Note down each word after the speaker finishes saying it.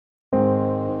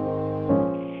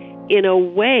in a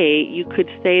way, you could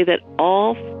say that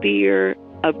all fear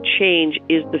of change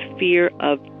is the fear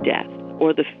of death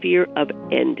or the fear of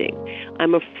ending.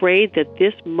 I'm afraid that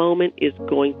this moment is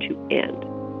going to end,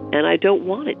 and I don't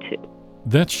want it to.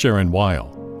 That's Sharon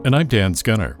Weil, and I'm Dan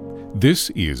Scunner. This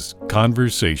is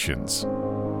Conversations.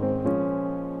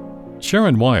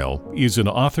 Sharon Weil is an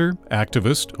author,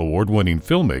 activist, award-winning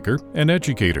filmmaker, and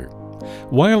educator.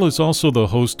 Weil is also the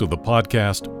host of the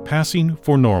podcast Passing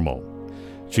for Normal.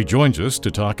 She joins us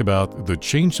to talk about the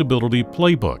Changeability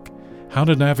Playbook, How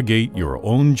to Navigate Your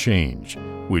Own Change,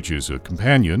 which is a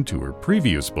companion to her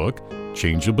previous book,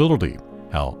 Changeability,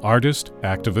 How Artists,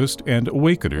 Activists, and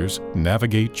Awakeners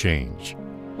Navigate Change.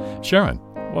 Sharon,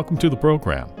 welcome to the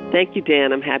program. Thank you,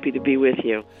 Dan. I'm happy to be with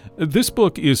you. This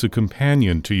book is a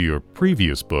companion to your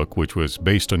previous book, which was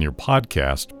based on your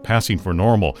podcast, Passing for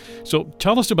Normal. So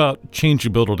tell us about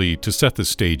Changeability to set the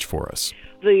stage for us.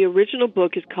 The original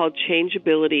book is called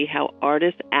Changeability, How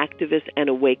Artists, Activists, and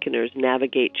Awakeners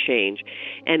Navigate Change.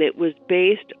 And it was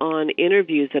based on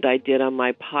interviews that I did on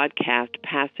my podcast,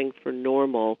 Passing for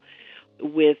Normal,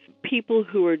 with people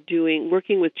who are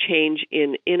working with change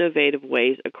in innovative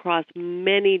ways across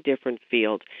many different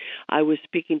fields. I was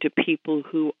speaking to people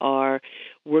who are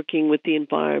working with the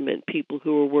environment, people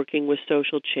who are working with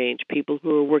social change, people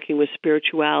who are working with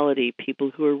spirituality, people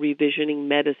who are revisioning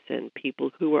medicine, people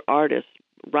who are artists,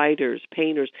 writers,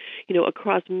 painters,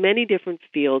 across many different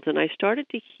fields. And I started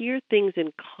to hear things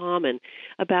in common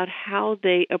about how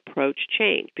they approach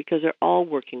change, because they're all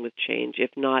working with change,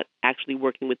 if not actually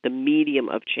working with the medium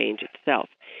of change itself.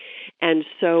 And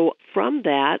so from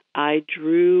that, I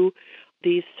drew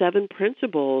these 7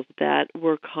 principles that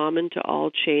were common to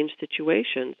all change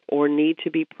situations or need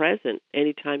to be present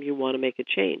anytime you want to make a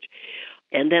change.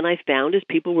 And then I found, as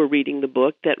people were reading the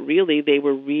book, that really they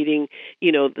were reading,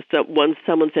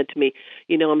 someone said to me,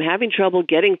 I'm having trouble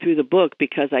getting through the book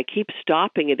because I keep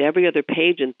stopping at every other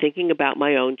page and thinking about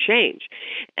my own change.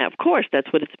 And of course,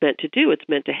 that's what it's meant to do. It's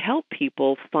meant to help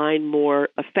people find more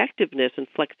effectiveness and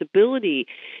flexibility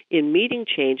in meeting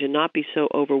change and not be so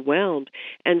overwhelmed.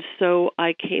 And so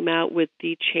I came out with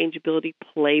the Changeability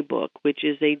Playbook, which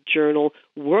is a journal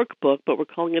workbook, but we're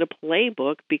calling it a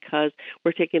playbook because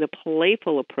we're taking a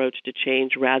playful approach to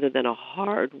change rather than a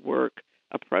hard work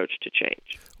approach to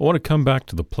change. I want to come back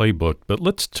to the playbook, but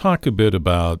let's talk a bit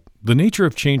about the nature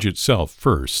of change itself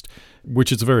first,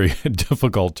 which is a very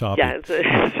difficult topic. Yeah, it's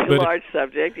a large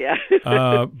subject,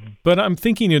 yeah. But I'm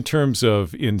thinking in terms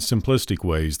of, in simplistic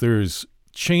ways, there's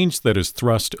change that is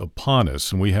thrust upon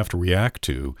us and we have to react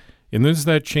to, and there's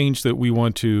that change that we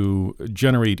want to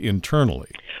generate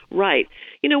internally. Right.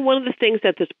 One of the things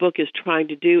that this book is trying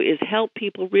to do is help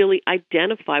people really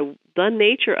identify the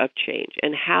nature of change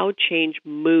and how change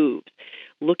moves,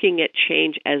 looking at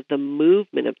change as the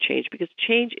movement of change, because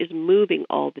change is moving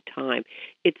all the time.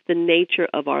 It's the nature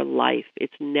of our life.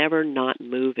 It's never not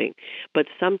moving. But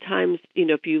sometimes,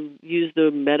 if you use the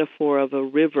metaphor of a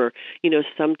river,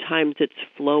 sometimes it's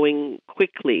flowing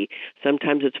quickly,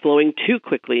 sometimes it's flowing too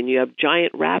quickly, and you have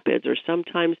giant rapids, or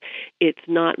sometimes it's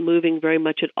not moving very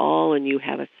much at all, and you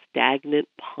have a stagnant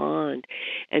pond.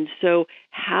 And so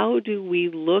how do we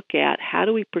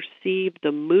perceive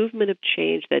the movement of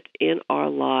change that's in our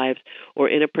lives or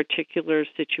in a particular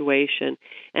situation,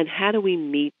 and how do we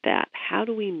meet that? How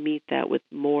do we meet that with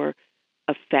more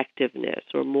effectiveness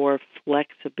or more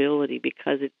flexibility,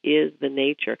 because it is the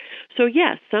nature? So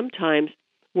yes, sometimes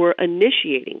we're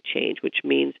initiating change, which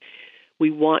means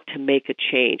we want to make a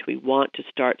change. We want to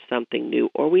start something new,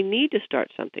 or we need to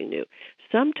start something new.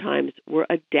 Sometimes we're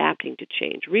adapting to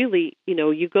change. Really,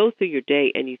 you go through your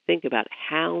day and you think about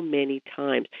how many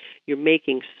times you're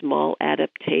making small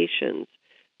adaptations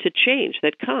to change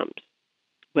that comes,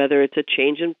 whether it's a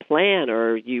change in plan,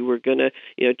 or you were going to,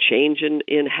 change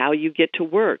in how you get to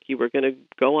work. You were going to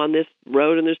go on this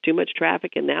road and there's too much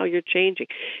traffic, and now you're changing.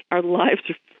 Our lives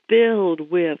are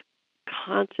filled with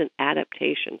constant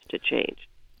adaptations to change.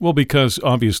 Well, because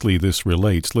obviously this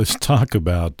relates, let's talk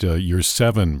about your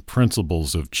 7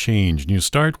 principles of change. And you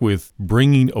start with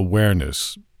bringing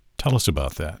awareness. Tell us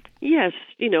about that. Yes.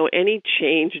 Any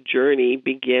change journey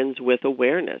begins with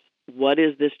awareness. What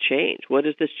is this change? What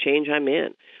is this change I'm in?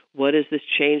 What is this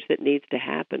change that needs to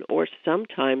happen? Or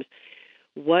sometimes,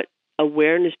 what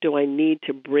awareness do I need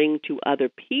to bring to other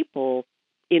people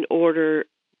in order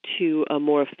to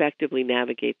more effectively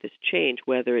navigate this change,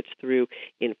 whether it's through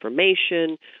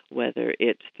information, whether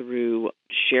it's through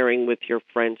sharing with your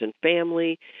friends and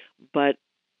family. But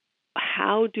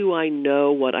how do I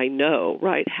know what I know,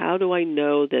 right? How do I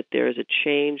know that there is a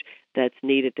change that's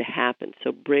needed to happen?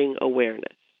 So bring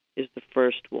awareness is the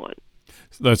first one.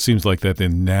 That seems like that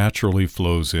then naturally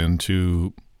flows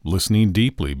into listening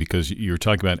deeply, because you're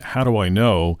talking about how do I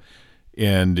know?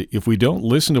 And if we don't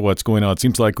listen to what's going on, it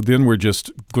seems like then we're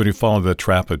just going to fall into the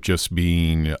trap of just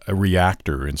being a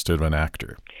reactor instead of an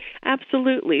actor.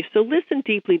 Absolutely. So listen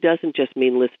deeply doesn't just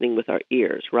mean listening with our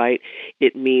ears, right?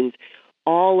 It means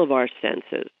all of our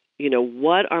senses.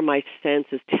 What are my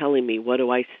senses telling me? What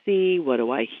do I see? What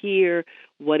do I hear?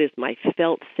 What is my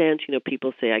felt sense?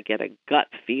 People say I get a gut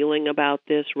feeling about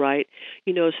this, right?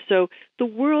 So the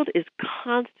world is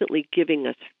constantly giving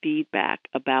us feedback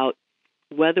about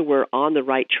whether we're on the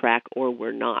right track or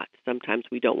we're not. Sometimes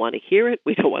we don't want to hear it,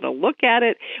 we don't want to look at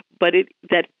it, but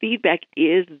that feedback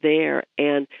is there.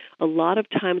 And a lot of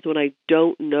times when I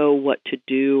don't know what to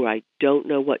do, or I don't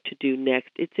know what to do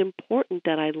next, it's important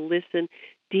that I listen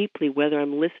deeply, whether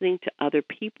I'm listening to other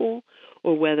people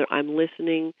or whether I'm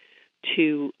listening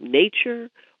to nature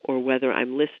or whether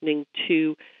I'm listening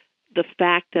to the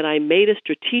fact that I made a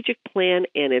strategic plan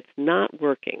and it's not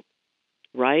working,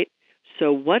 right?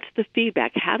 So what's the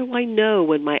feedback? How do I know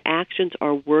when my actions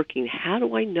are working? How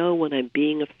do I know when I'm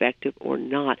being effective or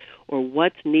not, or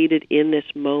what's needed in this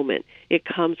moment? It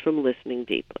comes from listening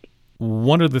deeply.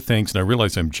 One of the things, and I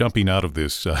realize I'm jumping out of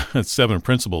this 7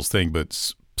 principles thing,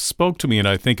 but spoke to me, and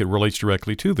I think it relates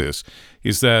directly to this,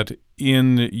 is that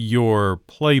in your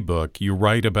playbook, you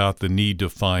write about the need to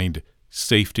find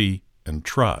safety and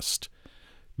trust,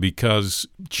 because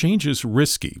change is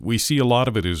risky. We see a lot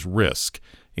of it as risk.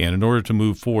 And in order to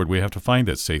move forward, we have to find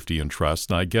that safety and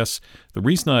trust. And I guess the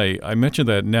reason I mention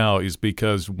that now is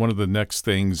because one of the next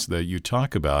things that you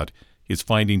talk about is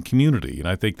finding community. And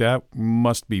I think that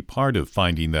must be part of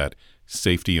finding that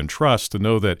safety and trust, to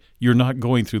know that you're not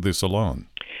going through this alone.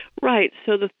 Right.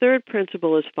 So the third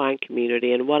principle is find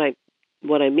community. And what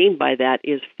I mean by that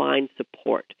is find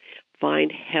support,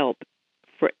 find help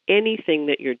for anything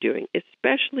that you're doing,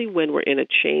 especially when we're in a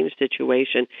change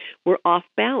situation, we're off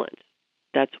balance.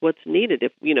 That's what's needed.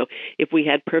 If we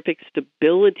had perfect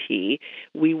stability,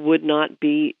 we would not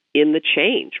be in the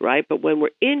change, right? But when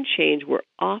we're in change, we're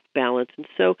off balance. And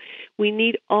so we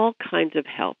need all kinds of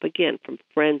help, again, from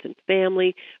friends and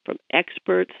family, from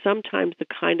experts. Sometimes the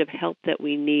kind of help that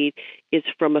we need is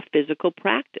from a physical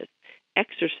practice,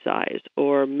 exercise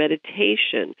or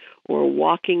meditation or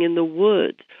walking in the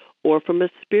woods, or from a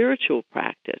spiritual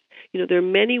practice. There are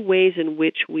many ways in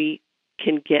which we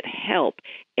can get help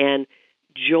and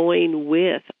join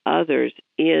with others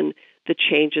in the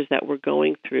changes that we're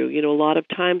going through. A lot of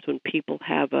times when people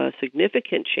have a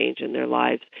significant change in their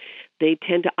lives, they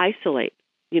tend to isolate.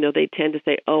 They tend to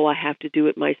say, oh, I have to do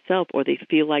it myself, or they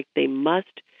feel like they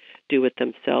must do it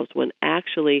themselves, when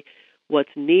actually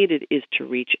what's needed is to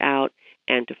reach out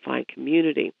and to find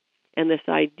community. And this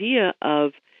idea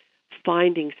of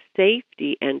finding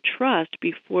safety and trust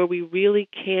before we really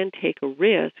can take a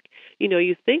risk.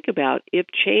 You think about if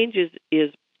change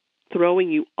is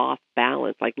throwing you off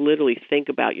balance, like literally think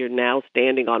about you're now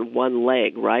standing on one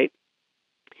leg, right?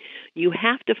 You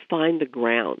have to find the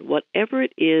ground, whatever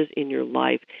it is in your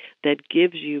life that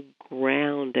gives you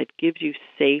ground, that gives you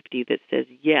safety, that says,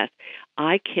 yes,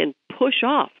 I can push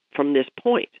off from this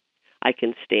point. I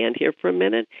can stand here for a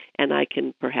minute, and I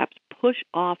can perhaps push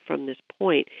off from this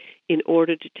point in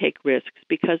order to take risks,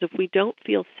 because if we don't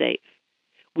feel safe,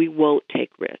 we won't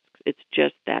take risks. It's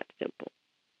just that simple.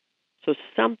 So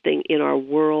something in our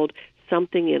world,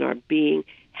 something in our being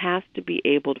has to be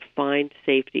able to find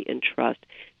safety and trust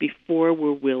before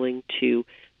we're willing to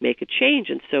make a change.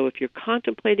 And so if you're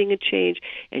contemplating a change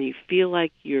and you feel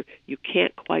like you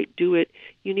can't quite do it,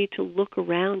 you need to look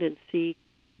around and see,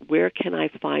 where can I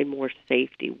find more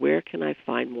safety? Where can I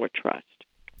find more trust?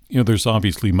 There's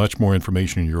obviously much more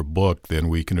information in your book than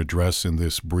we can address in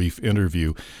this brief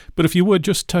interview. But if you would,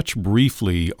 just touch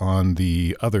briefly on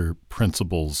the other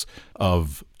principles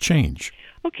of change.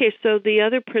 Okay, so the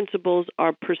other principles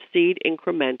are proceed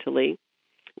incrementally,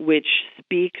 which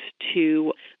speaks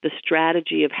to the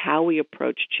strategy of how we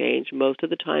approach change. Most of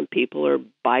the time, people are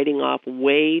biting off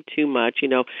way too much.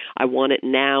 I want it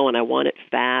now and I want it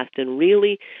fast. And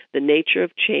really, the nature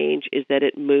of change is that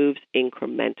it moves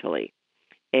incrementally.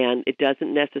 And it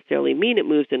doesn't necessarily mean it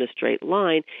moves in a straight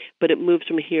line, but it moves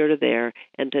from here to there,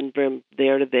 and then from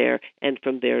there to there, and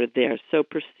from there to there. So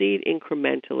proceed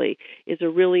incrementally is a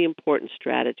really important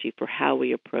strategy for how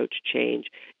we approach change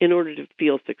in order to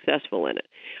feel successful in it.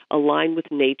 Align with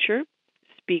nature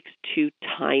speaks to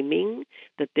timing,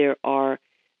 that there are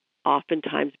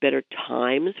oftentimes better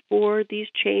times for these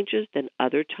changes than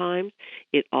other times.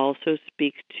 It also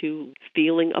speaks to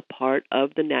feeling a part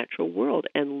of the natural world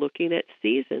and looking at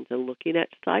seasons and looking at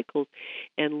cycles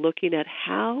and looking at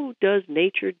how does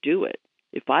nature do it.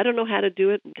 If I don't know how to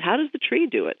do it, how does the tree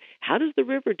do it? How does the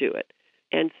river do it?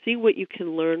 And see what you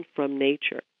can learn from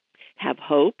nature. Have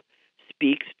hope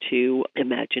speaks to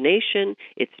imagination.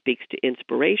 It speaks to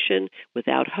inspiration.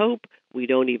 Without hope, we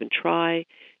don't even try.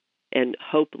 And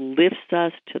hope lifts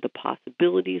us to the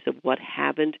possibilities of what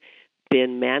haven't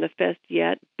been manifest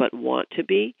yet, but want to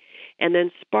be. And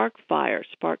then spark fire.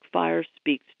 Spark fire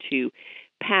speaks to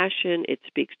passion. It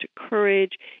speaks to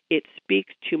courage. It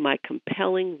speaks to my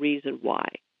compelling reason why.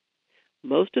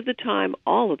 Most of the time,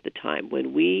 all of the time,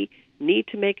 when we need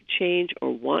to make a change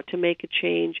or want to make a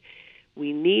change,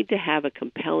 we need to have a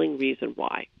compelling reason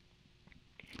why.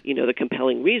 You know, the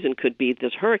compelling reason could be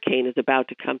this hurricane is about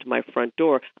to come to my front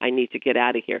door. I need to get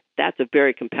out of here. That's a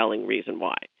very compelling reason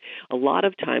why. A lot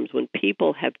of times when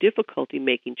people have difficulty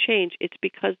making change, it's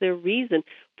because their reason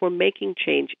for making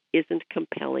change isn't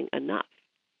compelling enough.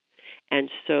 And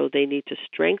so they need to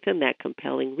strengthen that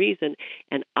compelling reason.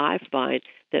 And I find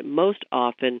that most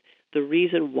often the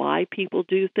reason why people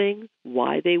do things,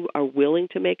 why they are willing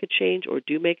to make a change or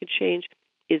do make a change,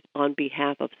 is on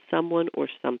behalf of someone or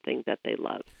something that they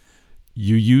love.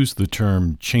 You use the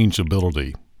term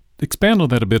changeability. Expand on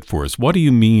that a bit for us. What do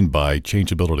you mean by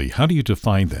changeability? How do you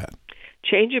define that?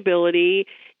 Changeability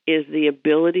is the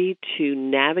ability to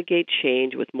navigate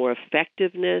change with more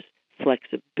effectiveness,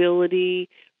 flexibility,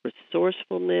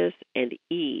 resourcefulness, and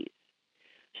ease.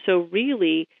 So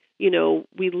really, you know,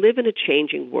 we live in a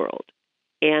changing world,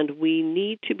 and we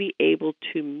need to be able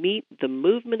to meet the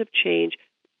movement of change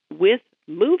with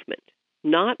movement,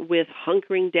 not with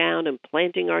hunkering down and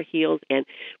planting our heels and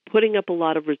putting up a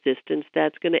lot of resistance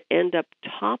that's going to end up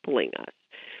toppling us.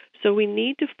 So we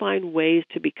need to find ways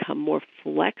to become more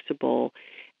flexible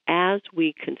as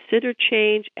we consider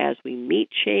change, as we meet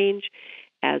change,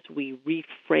 as we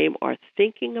reframe our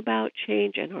thinking about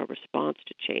change and our response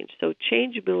to change. So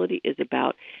changeability is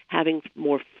about having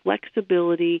more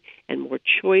flexibility and more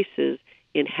choices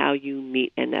in how you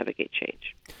meet and navigate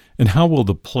change. And how will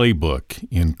the playbook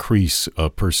increase a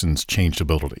person's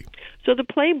changeability? So the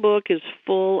playbook is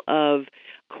full of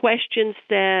question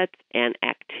sets and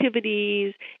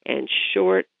activities and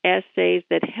short essays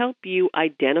that help you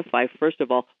identify, first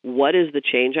of all, what is the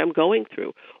change I'm going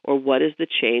through, or what is the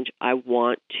change I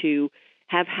want to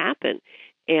have happen,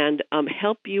 and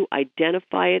help you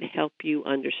identify it, help you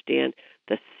understand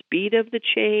the speed of the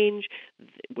change,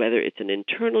 whether it's an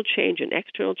internal change, an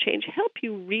external change, help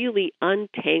you really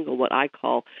untangle what I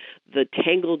call the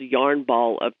tangled yarn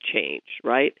ball of change,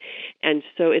 right? And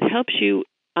so it helps you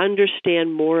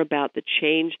understand more about the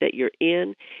change that you're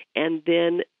in, and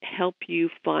then help you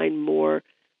find more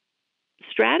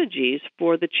strategies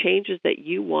for the changes that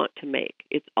you want to make.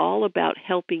 It's all about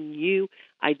helping you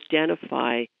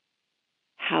identify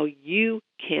how you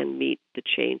can meet the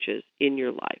changes in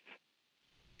your life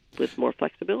with more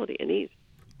flexibility and ease.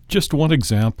 Just one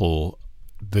example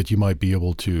that you might be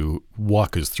able to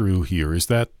walk us through here is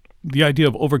that the idea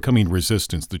of overcoming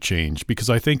resistance to change, because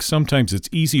I think sometimes it's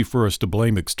easy for us to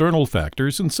blame external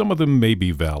factors, and some of them may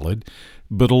be valid,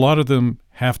 but a lot of them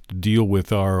have to deal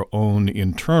with our own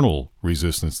internal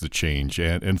resistance to change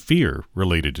and fear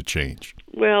related to change.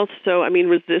 Well, so,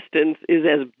 resistance is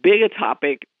as big a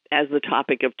topic as the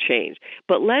topic of change.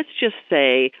 But let's just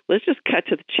cut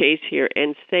to the chase here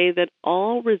and say that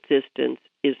all resistance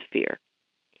is fear.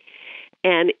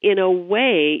 And in a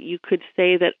way, you could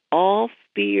say that all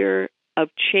fear of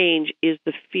change is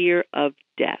the fear of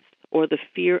death or the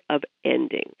fear of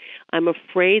ending. I'm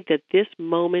afraid that this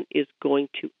moment is going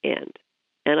to end,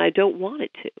 and I don't want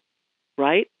it to,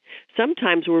 right?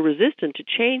 Sometimes we're resistant to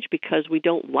change because we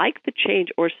don't like the change,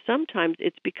 or sometimes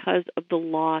it's because of the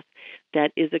loss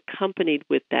that is accompanied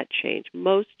with that change.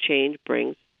 Most change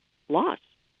brings loss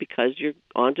because you're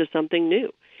onto something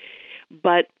new.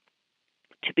 But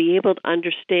to be able to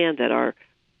understand that our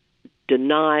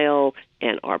denial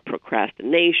and our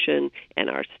procrastination and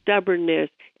our stubbornness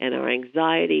and our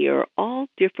anxiety are all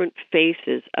different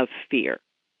faces of fear.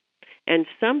 And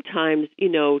sometimes,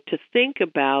 to think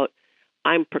about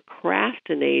I'm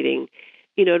procrastinating,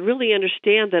 to really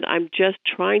understand that I'm just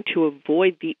trying to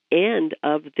avoid the end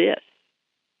of this.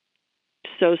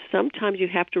 So sometimes you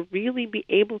have to really be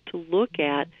able to look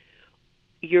at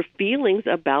your feelings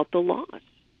about the loss.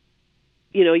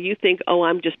 You think,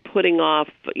 I'm just putting off,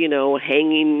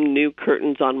 hanging new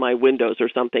curtains on my windows or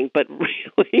something. But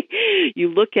really, you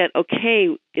look at, okay,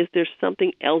 is there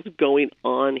something else going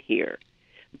on here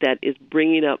that is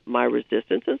bringing up my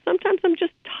resistance? And sometimes I'm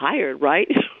just tired, right?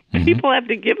 Mm-hmm. People have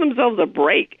to give themselves a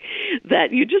break,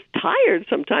 that you're just tired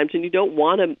sometimes and you don't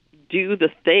want to do the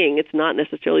thing. It's not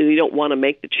necessarily you don't want to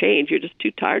make the change. You're just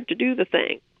too tired to do the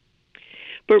thing.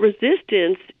 But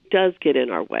resistance does get in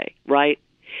our way, right?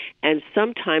 And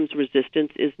sometimes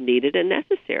resistance is needed and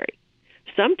necessary.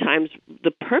 Sometimes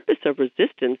the purpose of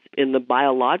resistance in the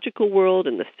biological world,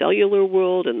 in the cellular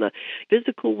world, in the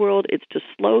physical world, is to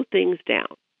slow things down.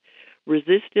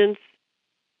 Resistance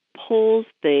pulls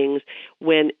things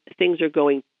when things are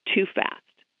going too fast,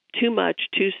 too much,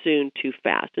 too soon, too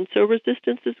fast. And so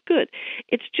resistance is good.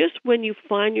 It's just when you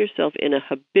find yourself in a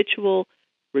habitual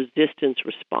resistance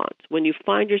response, when you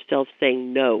find yourself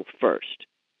saying no first.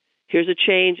 Here's a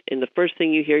change, and the first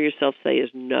thing you hear yourself say is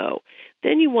no.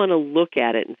 Then you want to look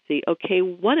at it and see, okay,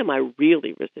 what am I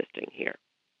really resisting here?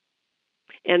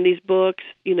 And these books,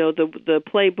 the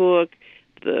playbook,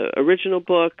 the original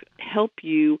book, help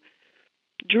you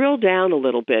drill down a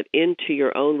little bit into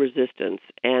your own resistance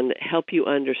and help you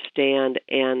understand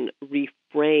and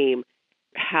reframe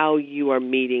how you are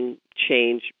meeting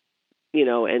change,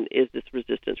 and is this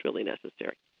resistance really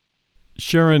necessary?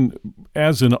 Sharon,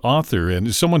 as an author and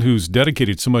as someone who's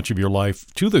dedicated so much of your life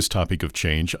to this topic of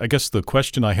change, I guess the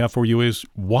question I have for you is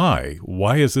why?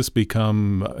 Why has this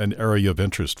become an area of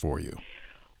interest for you?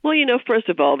 Well, first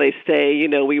of all, they say,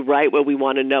 we write what we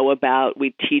want to know about,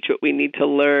 we teach what we need to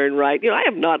learn, right? I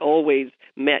have not always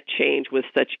met change with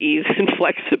such ease and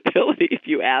flexibility, if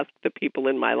you ask the people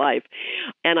in my life.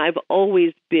 And I've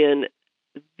always been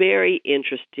very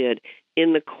interested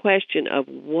in the question of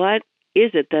what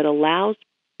is it that allows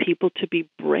people to be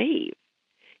brave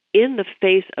in the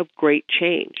face of great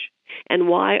change? And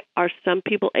why are some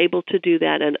people able to do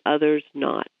that and others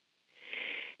not?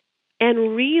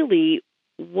 And really,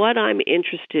 what I'm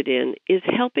interested in is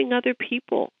helping other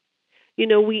people.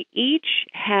 We each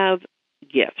have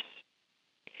gifts.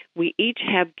 We each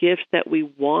have gifts that we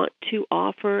want to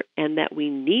offer and that we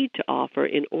need to offer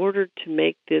in order to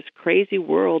make this crazy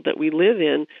world that we live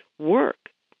in work.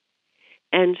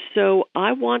 And so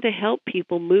I want to help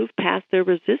people move past their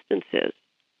resistances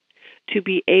to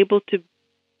be able to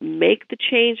make the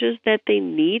changes that they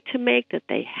need to make, that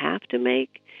they have to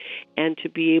make, and to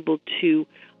be able to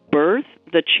birth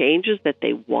the changes that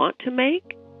they want to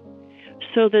make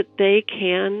so that they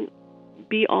can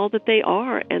be all that they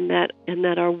are and that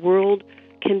our world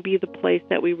can be the place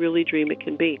that we really dream it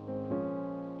can be.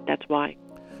 That's why.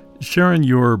 Sharon,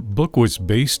 your book was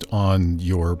based on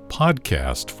your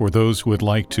podcast. For those who would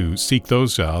like to seek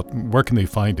those out, where can they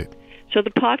find it? So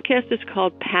the podcast is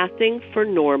called Passing for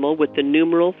Normal with the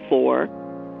numeral 4,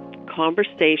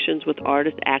 Conversations with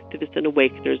Artists, Activists, and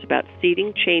Awakeners about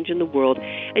seeding change in the world.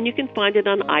 And you can find it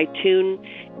on iTunes.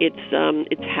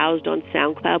 It's housed on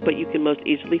SoundCloud, but you can most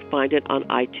easily find it on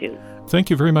iTunes.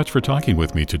 Thank you very much for talking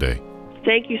with me today.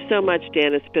 Thank you so much,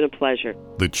 Dan. It's been a pleasure.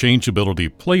 The Changeability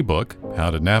Playbook, How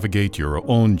to Navigate Your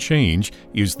Own Change,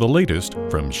 is the latest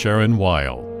from Sharon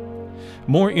Weil.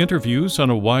 More interviews on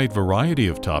a wide variety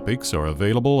of topics are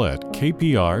available at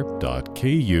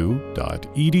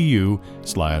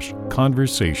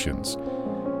kpr.ku.edu/conversations.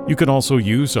 You can also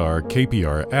use our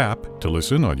KPR app to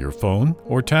listen on your phone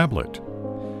or tablet.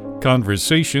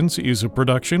 Conversations is a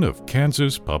production of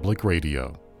Kansas Public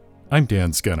Radio. I'm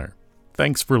Dan Skinner.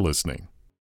 Thanks for listening.